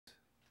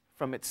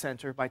from its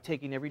center by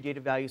taking every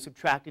data value,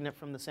 subtracting it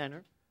from the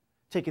center,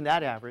 taking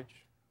that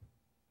average,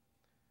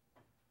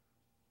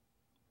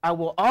 I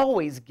will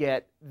always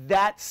get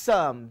that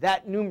sum,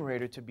 that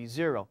numerator, to be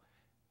 0.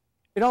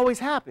 It always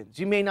happens.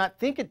 You may not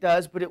think it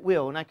does, but it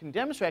will. And I can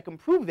demonstrate, I can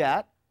prove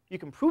that. You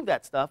can prove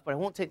that stuff, but I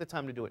won't take the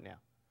time to do it now.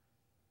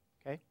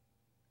 Okay?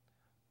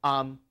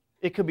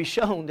 It could be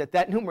shown that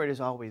that numerator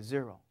is always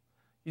 0.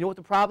 You know what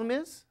the problem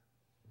is?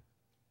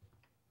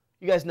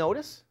 You guys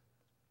notice?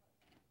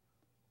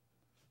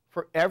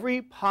 For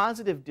every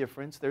positive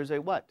difference, there's a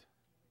what?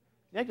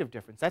 Negative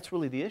difference. That's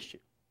really the issue.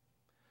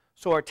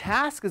 So our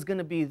task is going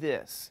to be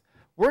this.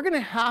 We're going to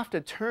have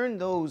to turn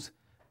those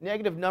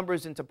negative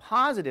numbers into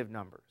positive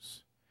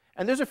numbers.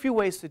 And there's a few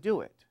ways to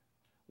do it.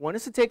 One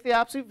is to take the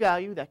absolute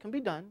value. That can be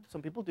done.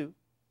 Some people do.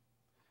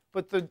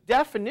 But the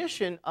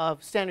definition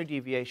of standard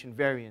deviation,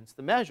 variance,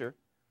 the measure,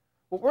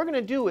 what we're going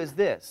to do is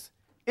this.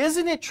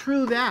 Isn't it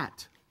true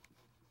that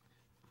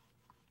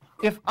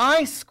if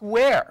I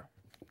square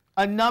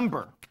a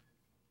number,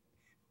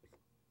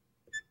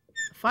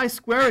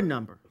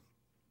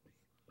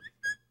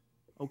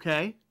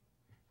 okay,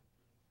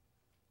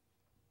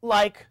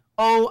 like,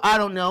 oh, I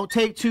don't know,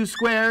 take 2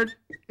 squared,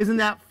 isn't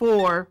that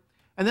 4?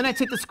 And then I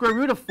take the square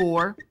root of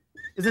 4,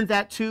 isn't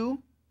that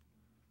 2?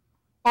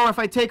 Or if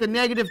I take a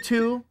negative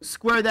 2,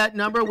 square that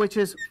number, which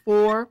is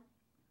 4,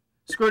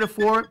 square root of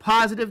 4,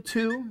 positive 2.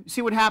 You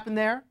see what happened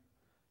there?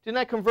 Didn't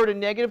I convert a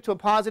negative to a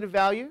positive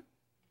value?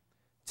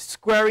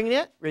 Squaring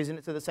it, raising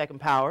it to the second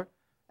power,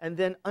 and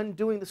then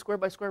undoing the square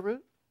by square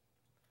root?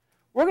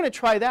 We're going to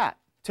try that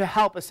to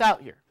help us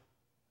out here.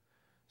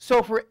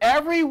 So for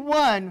every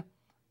one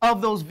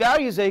of those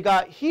values they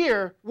got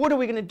here, what are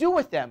we going to do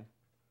with them?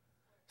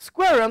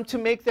 Square them to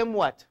make them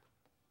what?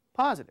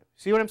 Positive.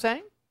 See what I'm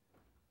saying?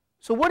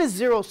 So what is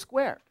 0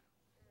 squared?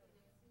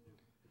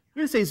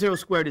 We're going to say 0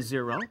 squared is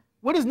 0.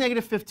 What is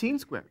negative 15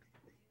 squared?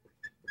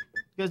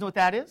 You guys know what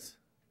that is? Is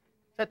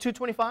that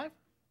 225?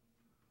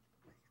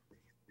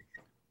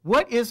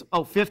 What is,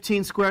 oh,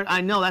 15 squared? I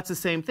know that's the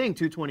same thing,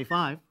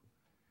 225.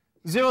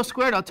 0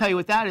 squared, I'll tell you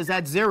what that is.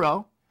 That's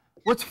 0.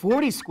 What's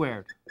 40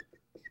 squared?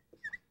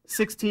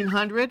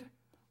 1600.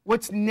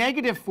 What's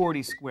negative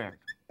 40 squared?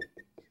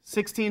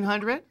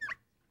 1600. You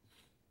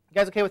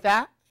guys okay with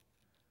that?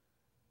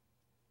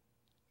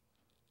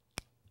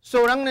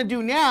 So what I'm going to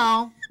do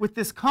now with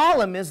this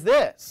column is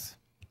this.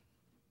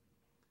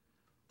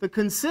 The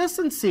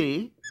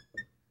consistency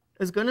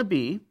is going to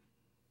be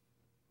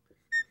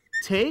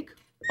take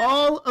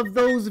all of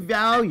those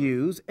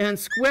values and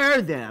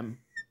square them,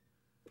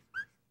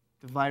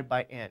 divide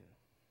by n.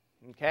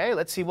 Okay,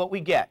 let's see what we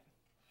get.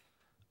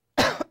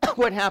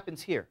 What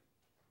happens here?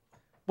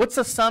 What's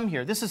the sum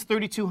here? This is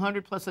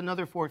 3,200 plus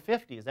another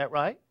 450. Is that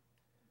right?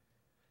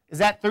 Is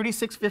that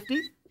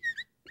 3,650?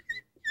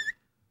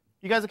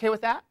 You guys okay with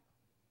that?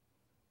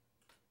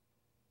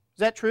 Is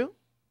that true?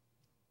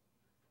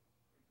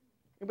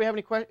 Anybody have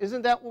any questions?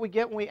 Isn't that what we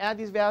get when we add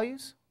these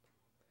values?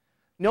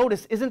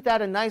 Notice, isn't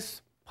that a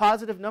nice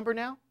positive number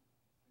now?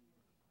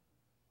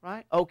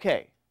 Right?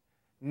 Okay.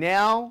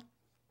 Now,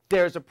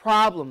 there's a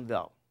problem,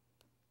 though.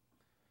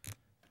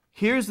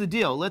 Here's the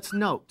deal. Let's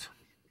note.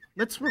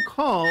 Let's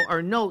recall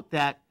or note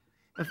that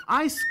if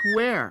I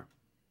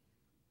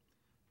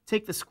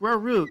take the square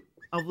root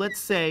of, let's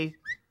say,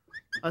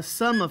 a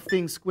sum of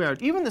things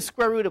squared, even the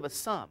square root of a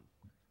sum,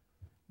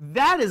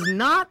 that is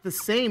not the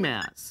same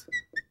as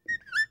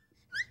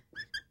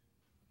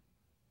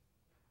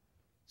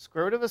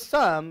square root of a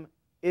sum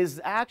is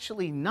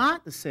actually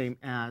not the same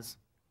as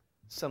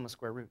sum of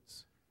square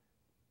roots.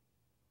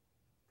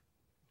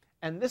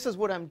 And this is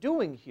what I'm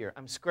doing here.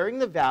 I'm squaring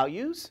the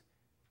values,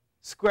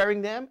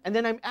 squaring them, and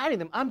then I'm adding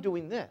them. I'm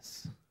doing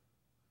this.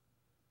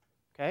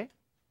 Okay?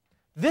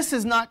 This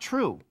is not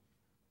true.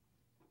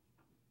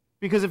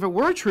 Because if it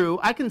were true,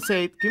 I can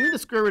say, give me the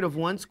square root of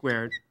 1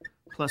 squared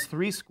plus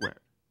 3 squared.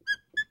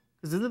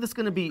 Because isn't this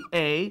going to be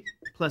a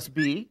plus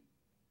b?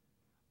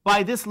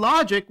 By this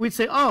logic, we'd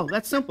say, oh,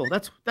 that's simple.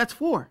 That's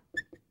 4.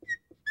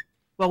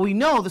 Well, we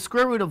know the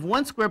square root of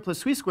 1 squared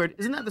plus 3 squared,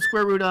 isn't that the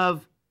square root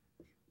of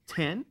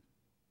 10?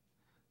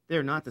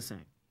 They're not the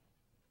same.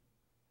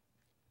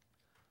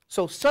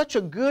 So such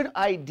a good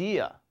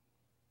idea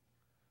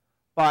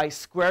by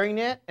squaring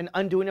it and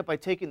undoing it by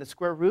taking the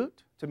square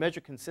root to measure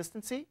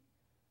consistency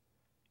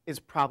is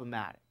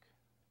problematic.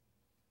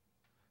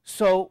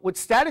 So what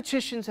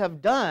statisticians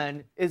have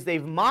done is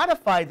they've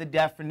modified the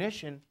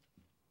definition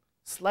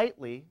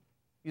slightly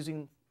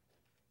using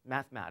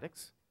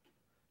mathematics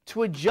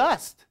to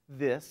adjust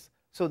this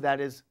so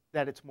that it's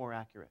more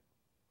accurate.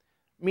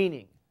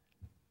 Meaning,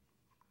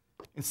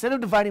 instead of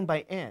dividing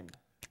by n,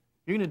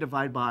 you're going to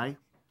divide by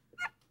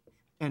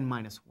n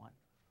minus 1.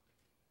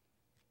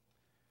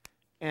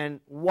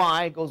 And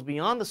y goes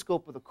beyond the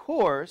scope of the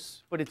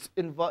course, but it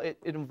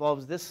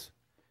involves this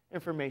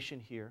information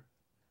here.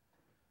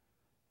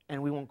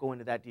 And we won't go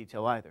into that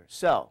detail either.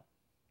 So,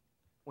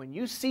 when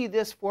you see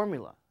this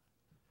formula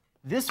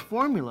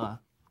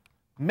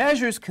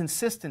measures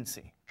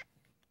consistency,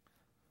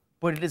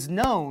 but it is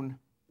known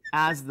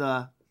as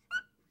the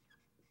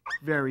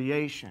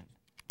variation.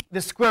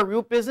 The square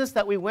root business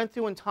that we went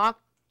through and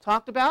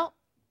talked about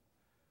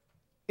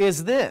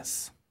is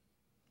this.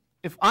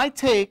 If I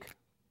take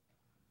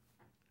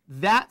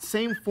that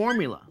same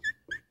formula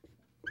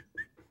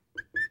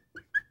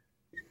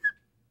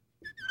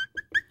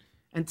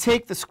and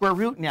take the square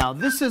root now,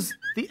 this is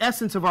the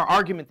essence of our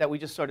argument that we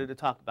just started to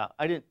talk about.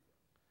 I didn't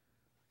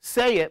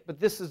say it, but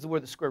this is where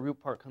the square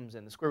root part comes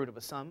in, the square root of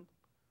a sum.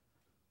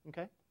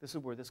 Okay? This is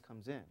where this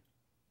comes in.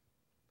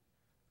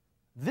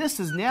 This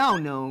is now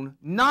known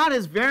not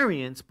as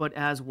variance, but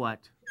as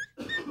what?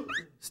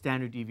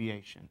 Standard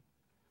deviation.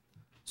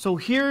 So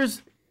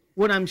here's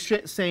what I'm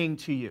saying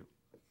to you.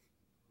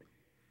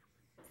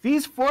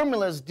 These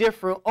formulas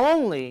differ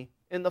only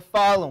in the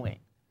following.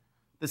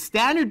 The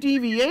standard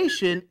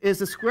deviation is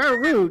the square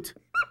root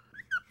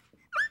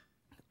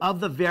of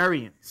the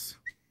variance.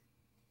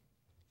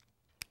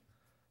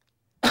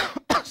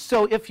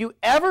 So if you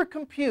ever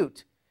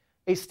compute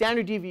a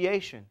standard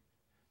deviation,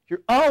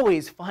 you're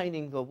always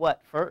finding the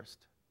what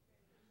first?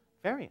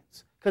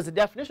 Variance. Because the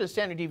definition of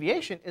standard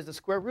deviation is the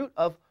square root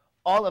of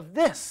all of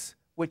this,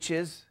 which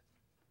is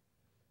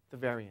the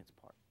variance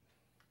part.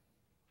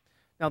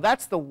 Now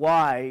that's the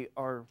why,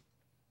 or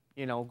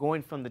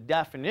going from the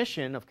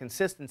definition of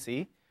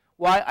consistency,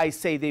 why I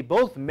say they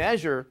both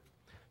measure,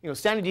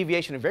 standard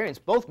deviation and variance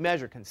both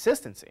measure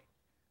consistency.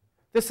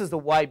 This is the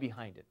why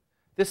behind it.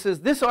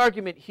 This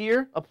argument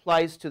here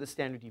applies to the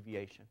standard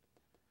deviation.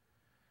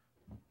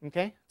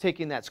 Okay?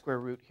 Taking that square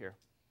root here.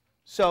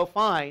 So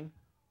fine,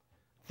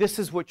 this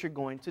is what you're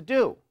going to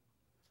do.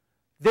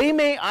 I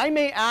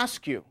may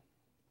ask you,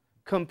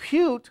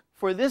 compute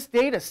for this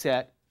data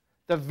set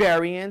the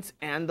variance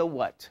and the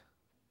what?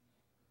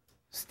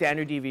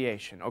 Standard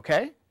deviation,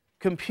 okay?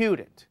 Compute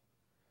it.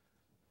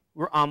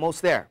 We're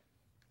almost there.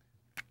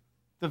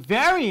 The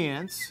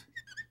variance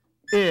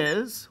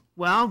is,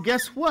 well,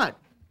 guess what?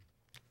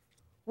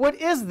 What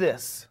is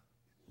this?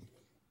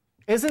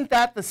 Isn't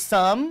that the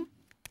sum?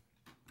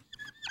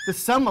 The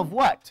sum of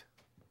what?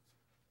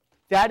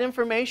 That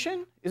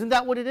information? Isn't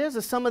that what it is?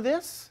 The sum of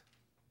this?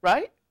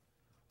 Right?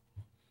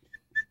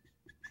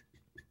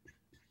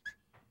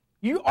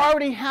 You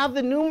already have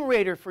the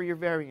numerator for your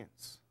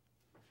variance.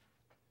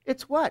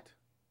 It's what?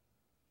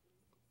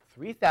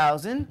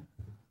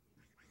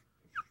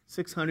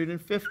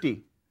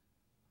 3,650.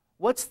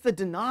 What's the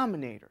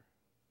denominator?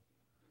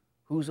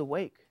 Who's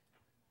awake?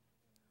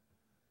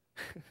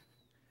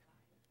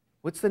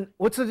 What's the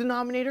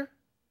denominator?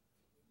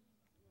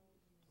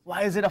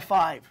 Why is it a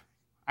 5?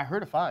 I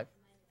heard a 5.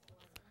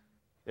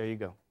 There you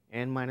go.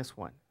 N minus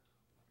 1.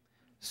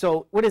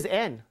 So what is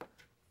n?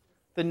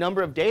 The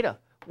number of data.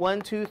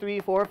 1, 2, 3,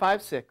 4,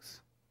 5,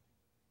 6.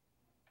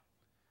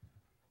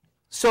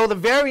 So the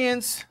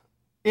variance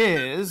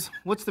is,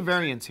 what's the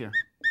variance here?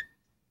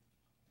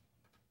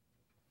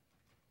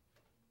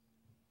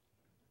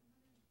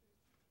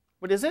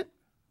 What is it?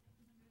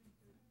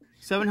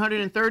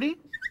 730? Is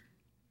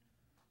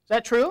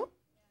that true?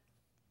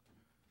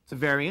 It's a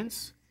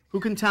variance. Who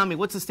can tell me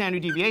what's the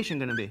standard deviation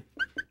going to be?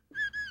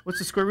 What's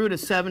the square root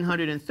of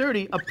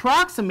 730?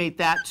 Approximate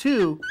that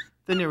to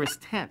the nearest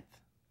tenth.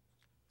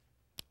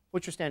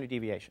 What's your standard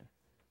deviation?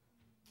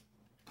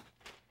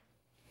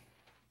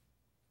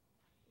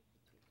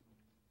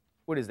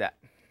 What is that?